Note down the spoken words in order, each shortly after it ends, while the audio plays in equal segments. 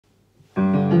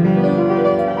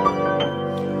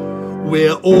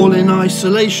We're all in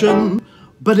isolation,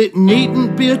 but it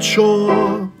needn't be a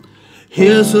chore.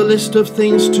 Here's a list of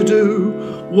things to do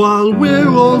while we're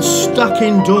all stuck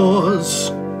indoors.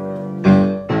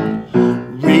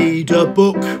 Read a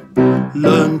book,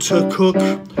 learn to cook,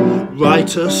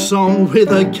 write a song with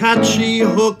a catchy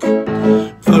hook.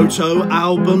 Photo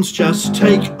albums, just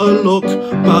take a look,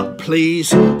 but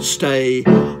please stay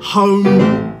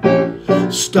home.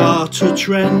 Start a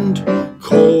trend,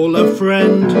 call a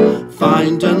friend,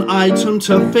 find an item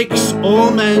to fix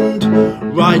or mend.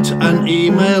 Write an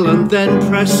email and then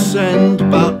press send,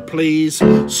 but please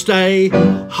stay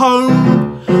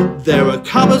home. There are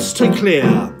cupboards to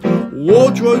clear,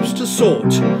 wardrobes to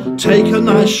sort. Take a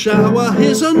nice shower,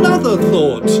 here's another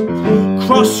thought.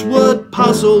 Crossword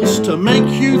puzzles to make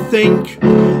you think,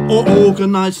 or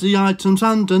organise the items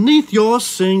underneath your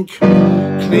sink.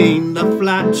 Clean the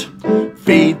flat,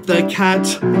 feed the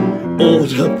cat,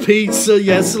 order pizza,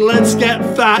 yes, let's get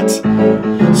fat.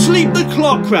 Sleep the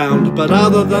clock round, but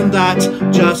other than that,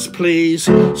 just please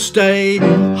stay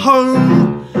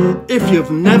home. If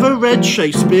you've never read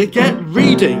Shakespeare, get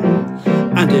reading.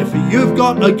 And if you've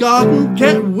got a garden,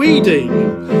 get weeding.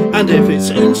 And if it's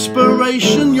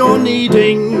inspiration you're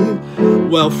needing,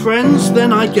 well friends,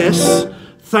 then I guess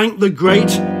thank the great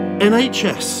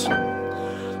NHS.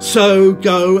 So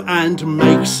go and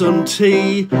make some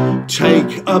tea,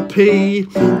 take a pee.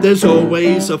 There's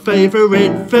always a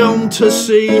favourite film to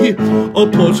see, or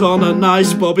put on a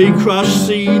nice Bobby Crush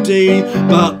CD.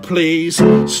 But please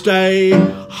stay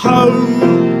home.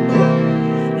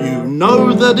 You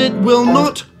know that it will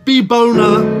not be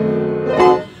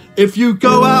boner if you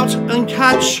go out and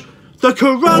catch the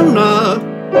corona.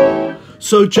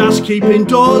 So just keep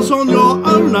indoors on your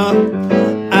own,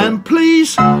 and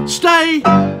please stay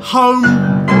home.